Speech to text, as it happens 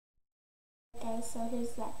guys, so here's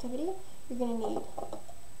the activity. You're going to need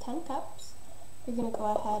 10 cups. You're going to go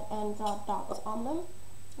ahead and draw dots on them,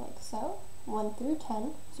 like so, 1 through 10.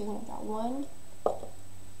 So you're going to draw 1,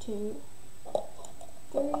 2,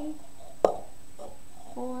 3,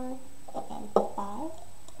 4, and 5.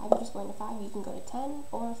 I'm just going to 5. You can go to 10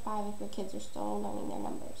 or 5 if your kids are still learning their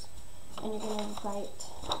numbers. And you're going to write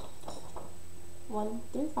 1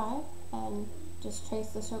 through 5 and just trace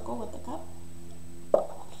the circle with the cup.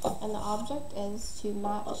 And the object is to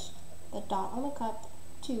match the dot on the cup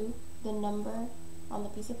to the number on the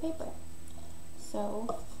piece of paper.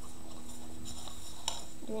 So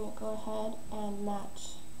you're going to go ahead and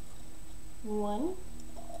match 1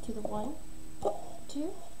 to the 1, 2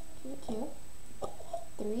 to the 2,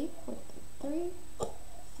 3 with the 3,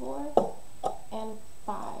 4, and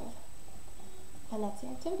 5. And that's the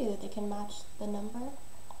activity, that they can match the number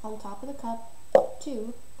on top of the cup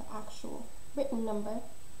to the actual written number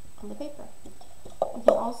on the paper. You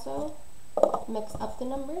can also mix up the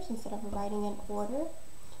numbers instead of writing in order.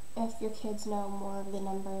 If your kids know more of the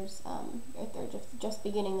numbers, if they're just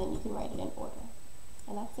beginning, then you can write it in order.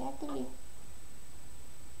 And that's the activity.